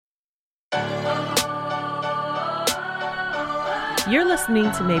You're listening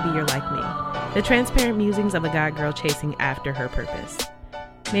to Maybe You're Like Me, the transparent musings of a God girl chasing after her purpose.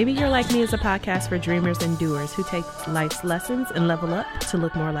 Maybe You're Like Me is a podcast for dreamers and doers who take life's lessons and level up to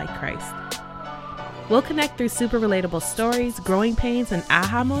look more like Christ. We'll connect through super relatable stories, growing pains, and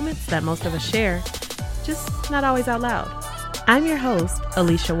aha moments that most of us share, just not always out loud. I'm your host,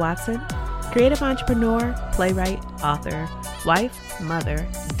 Alicia Watson, creative entrepreneur, playwright, author, wife, mother,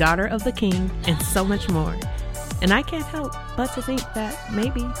 daughter of the King, and so much more. And I can't help but to think that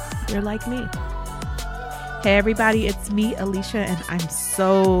maybe you're like me. Hey everybody, it's me, Alicia, and I'm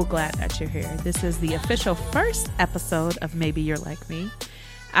so glad that you're here. This is the official first episode of Maybe You're Like Me.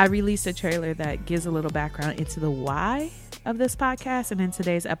 I released a trailer that gives a little background into the why of this podcast. And in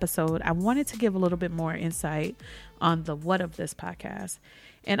today's episode, I wanted to give a little bit more insight on the what of this podcast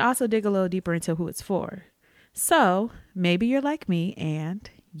and also dig a little deeper into who it's for. So maybe you're like me and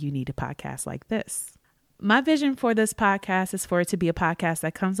you need a podcast like this. My vision for this podcast is for it to be a podcast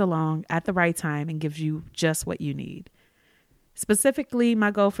that comes along at the right time and gives you just what you need. Specifically, my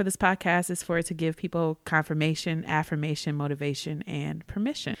goal for this podcast is for it to give people confirmation, affirmation, motivation, and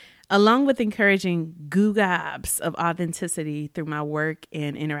permission, along with encouraging gobs of authenticity through my work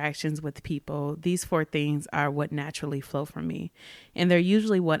and interactions with people. These four things are what naturally flow from me, and they're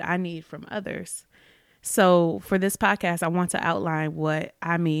usually what I need from others. So for this podcast, I want to outline what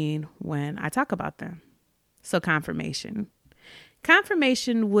I mean when I talk about them. So confirmation.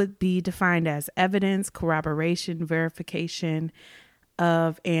 Confirmation would be defined as evidence, corroboration, verification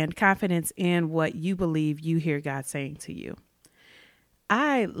of, and confidence in what you believe you hear God saying to you.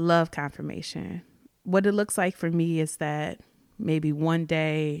 I love confirmation. What it looks like for me is that maybe one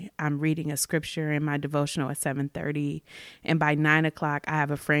day I'm reading a scripture in my devotional at 7:30, and by 9 o'clock, I have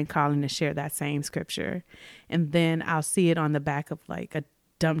a friend calling to share that same scripture. And then I'll see it on the back of like a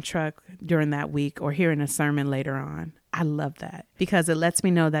dump truck during that week or hearing a sermon later on. I love that because it lets me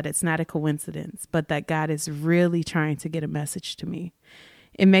know that it's not a coincidence, but that God is really trying to get a message to me.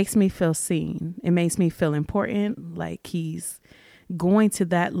 It makes me feel seen. It makes me feel important, like he's going to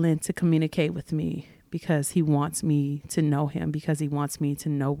that length to communicate with me because he wants me to know him, because he wants me to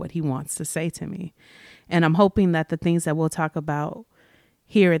know what he wants to say to me. And I'm hoping that the things that we'll talk about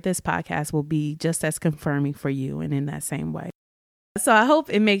here at this podcast will be just as confirming for you and in that same way. So I hope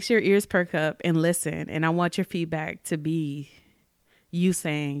it makes your ears perk up and listen. And I want your feedback to be you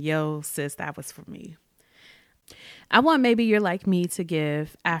saying, yo, sis, that was for me. I want Maybe You're Like Me to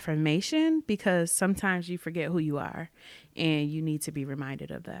give affirmation because sometimes you forget who you are and you need to be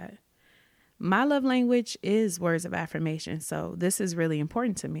reminded of that. My love language is words of affirmation. So this is really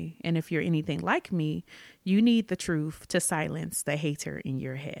important to me. And if you're anything like me, you need the truth to silence the hater in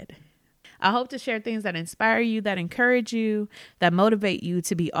your head. I hope to share things that inspire you, that encourage you, that motivate you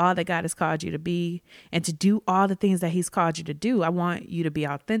to be all that God has called you to be and to do all the things that he's called you to do. I want you to be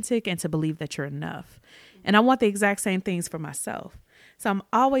authentic and to believe that you're enough. And I want the exact same things for myself. So I'm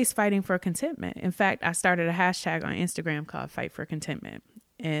always fighting for contentment. In fact, I started a hashtag on Instagram called Fight for Contentment.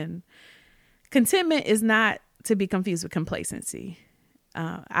 And contentment is not to be confused with complacency.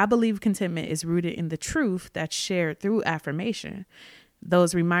 I believe contentment is rooted in the truth that's shared through affirmation.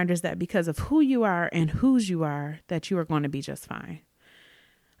 Those reminders that because of who you are and whose you are, that you are going to be just fine.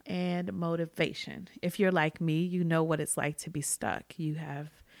 And motivation. If you're like me, you know what it's like to be stuck. You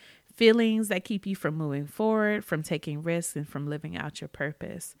have feelings that keep you from moving forward, from taking risks, and from living out your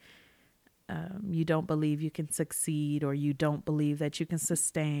purpose. You don't believe you can succeed, or you don't believe that you can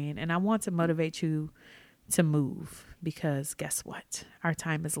sustain. And I want to motivate you to move because guess what? Our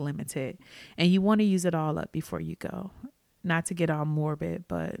time is limited and you want to use it all up before you go. Not to get all morbid,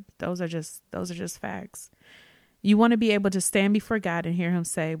 but those are just facts. You want to be able to stand before God and hear him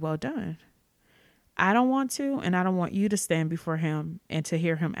say, well done. I don't want to, and I don't want you to stand before him and to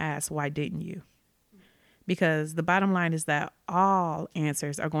hear him ask, why didn't you? Because the bottom line is that all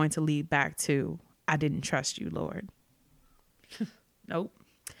answers are going to lead back to, I didn't trust you, Lord.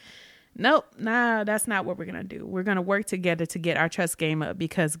 Nope, nah, that's not what we're going to do. We're going to work together to get our trust game up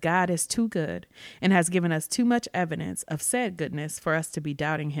because God is too good and has given us too much evidence of said goodness for us to be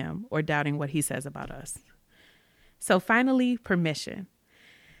doubting him or doubting what he says about us. So finally, permission.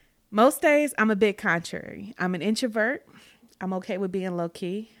 Most days I'm a bit contrary. I'm an introvert. I'm okay with being low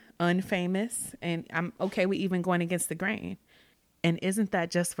key, unfamous, and I'm okay with even going against the grain. And isn't that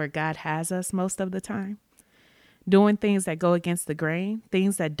just where God has us most of the time? Doing things that go against the grain,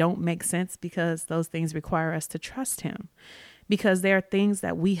 things that don't make sense because those things require us to trust him. Because there are things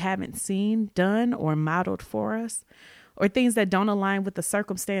that we haven't seen done or modeled for us, or things that don't align with the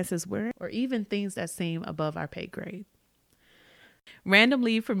circumstances we're in, or even things that seem above our pay grade.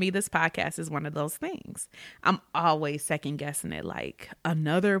 Randomly, for me, this podcast is one of those things. I'm always second guessing it. Like,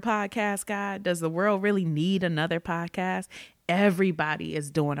 another podcast, God? Does the world really need another podcast? Everybody is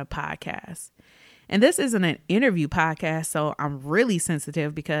doing a podcast. And this isn't an interview podcast, so I'm really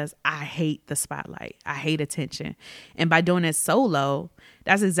sensitive because I hate the spotlight. I hate attention. And by doing it solo,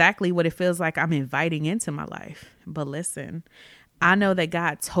 that's exactly what it feels like I'm inviting into my life. But listen, I know that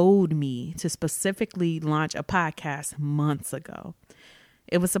God told me to specifically launch a podcast months ago.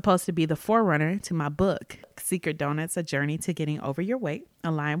 It was supposed to be the forerunner to my book, Secret Donuts, A Journey to Getting Over Your Weight,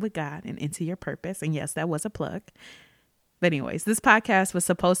 Aligned with God and Into Your Purpose. And yes, that was a plug. But anyways, this podcast was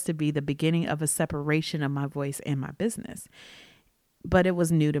supposed to be the beginning of a separation of my voice and my business. But it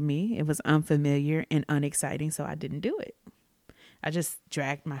was new to me. It was unfamiliar and unexciting, so I didn't do it. I just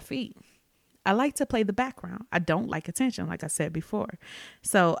dragged my feet. I like to play the background. I don't like attention, like I said before.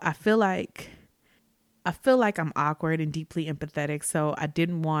 So I feel like I'm awkward and deeply empathetic, so I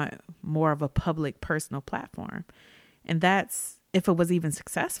didn't want more of a public, personal platform. And that's if it was even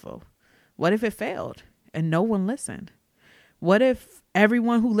successful. What if it failed and no one listened? What if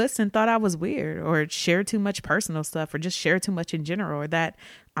everyone who listened thought I was weird or shared too much personal stuff or just shared too much in general, or that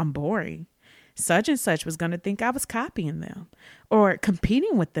I'm boring? Such and such was going to think I was copying them or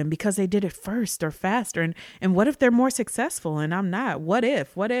competing with them because they did it first or faster. And what if they're more successful and I'm not? What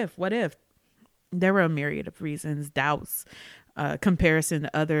if? There were a myriad of reasons, doubts, comparison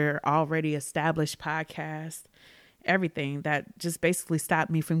to other already established podcasts, everything that just basically stopped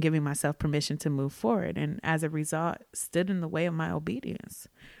me from giving myself permission to move forward. And as a result, stood in the way of my obedience.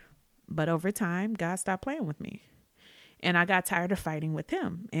 But over time, God stopped playing with me. And I got tired of fighting with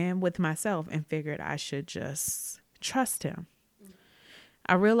him and with myself and figured I should just trust him.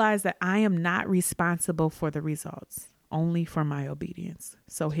 I realized that I am not responsible for the results, only for my obedience.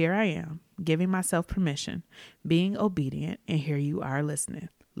 So here I am, giving myself permission, being obedient, and here you are listening.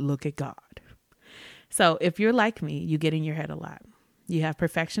 Look at God. So if you're like me, you get in your head a lot. You have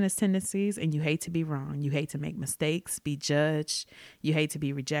perfectionist tendencies and you hate to be wrong. You hate to make mistakes, be judged. You hate to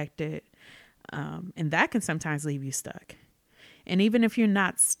be rejected. And that can sometimes leave you stuck. And even if you're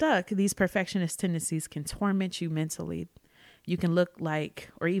not stuck, these perfectionist tendencies can torment you mentally. You can look like,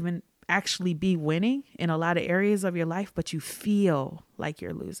 or even actually be winning in a lot of areas of your life, but you feel like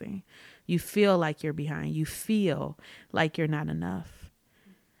you're losing. You feel like you're behind. You feel like you're not enough.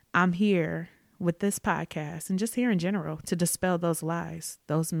 I'm here with this podcast and just here in general to dispel those lies,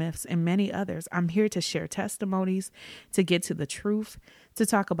 those myths, and many others. I'm here to share testimonies, to get to the truth, to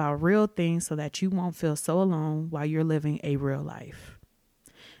talk about real things so that you won't feel so alone while you're living a real life.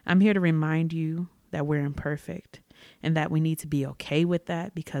 I'm here to remind you that we're imperfect and that we need to be okay with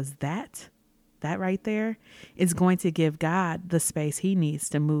that, because that right there is going to give God the space he needs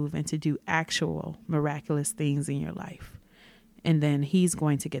to move and to do actual miraculous things in your life. And then he's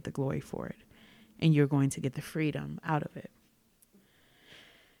going to get the glory for it. And you're going to get the freedom out of it.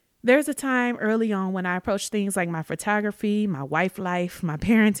 There's a time early on when I approached things like my photography, my wife life, my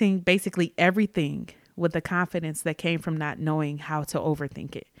parenting, basically everything with the confidence that came from not knowing how to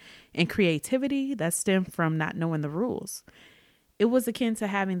overthink it, and creativity that stemmed from not knowing the rules. It was akin to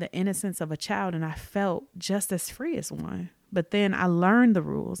having the innocence of a child, and I felt just as free as one. But then I learned the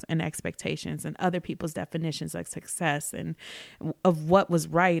rules and expectations and other people's definitions of success and of what was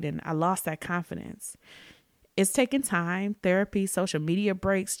right. And I lost that confidence. It's taken time, therapy, social media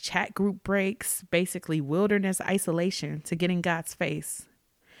breaks, chat group breaks, basically wilderness isolation to get in God's face.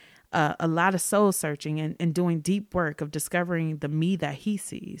 A lot of soul searching and doing deep work of discovering the me that he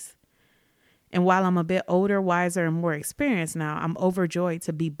sees. And while I'm a bit older, wiser, and more experienced now, I'm overjoyed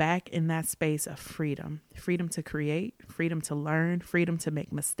to be back in that space of freedom. Freedom to create, freedom to learn, freedom to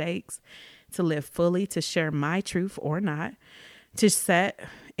make mistakes, to live fully, to share my truth or not, to set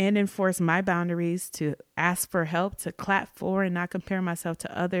and enforce my boundaries, to ask for help, to clap for and not compare myself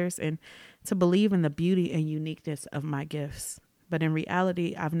to others, and to believe in the beauty and uniqueness of my gifts. But in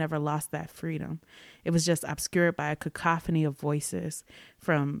reality, I've never lost that freedom. It was just obscured by a cacophony of voices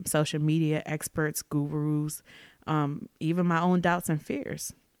from social media experts, gurus, even my own doubts and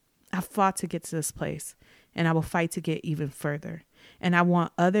fears. I fought to get to this place, and I will fight to get even further. And I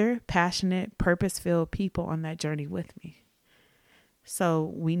want other passionate, purpose-filled people on that journey with me.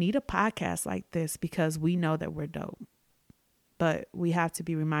 So we need a podcast like this because we know that we're dope. But we have to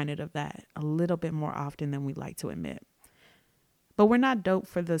be reminded of that a little bit more often than we like to admit. But we're not dope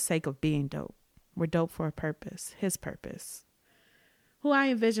for the sake of being dope. We're dope for a purpose, his purpose. Who I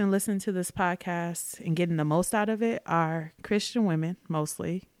envision listening to this podcast and getting the most out of it are Christian women,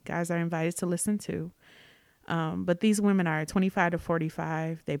 mostly. Guys are invited to listen too. But these women are 25 to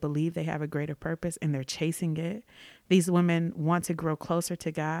 45. They believe they have a greater purpose and they're chasing it. These women want to grow closer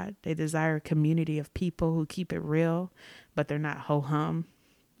to God. They desire a community of people who keep it real, but they're not ho-hum.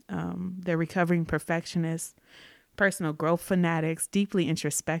 They're recovering perfectionists, personal growth fanatics, deeply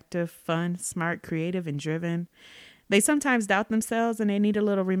introspective, fun, smart, creative, and driven. They sometimes doubt themselves and they need a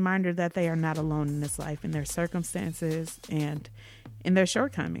little reminder that they are not alone in this life, in their circumstances and in their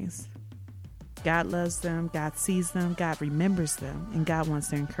shortcomings. God loves them, God sees them, God remembers them, and God wants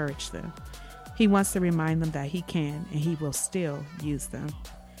to encourage them. He wants to remind them that He can and He will still use them.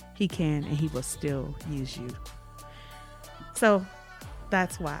 He can and He will still use you. So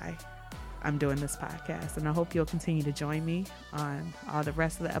that's why I'm doing this podcast, and I hope you'll continue to join me on all the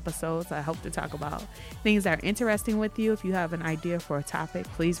rest of the episodes. I hope to talk about things that are interesting with you. If you have an idea for a topic,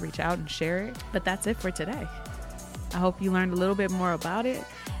 please reach out and share it. But that's it for today. I hope you learned a little bit more about it,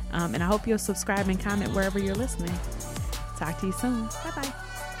 and I hope you'll subscribe and comment wherever you're listening. Talk to you soon. Bye-bye.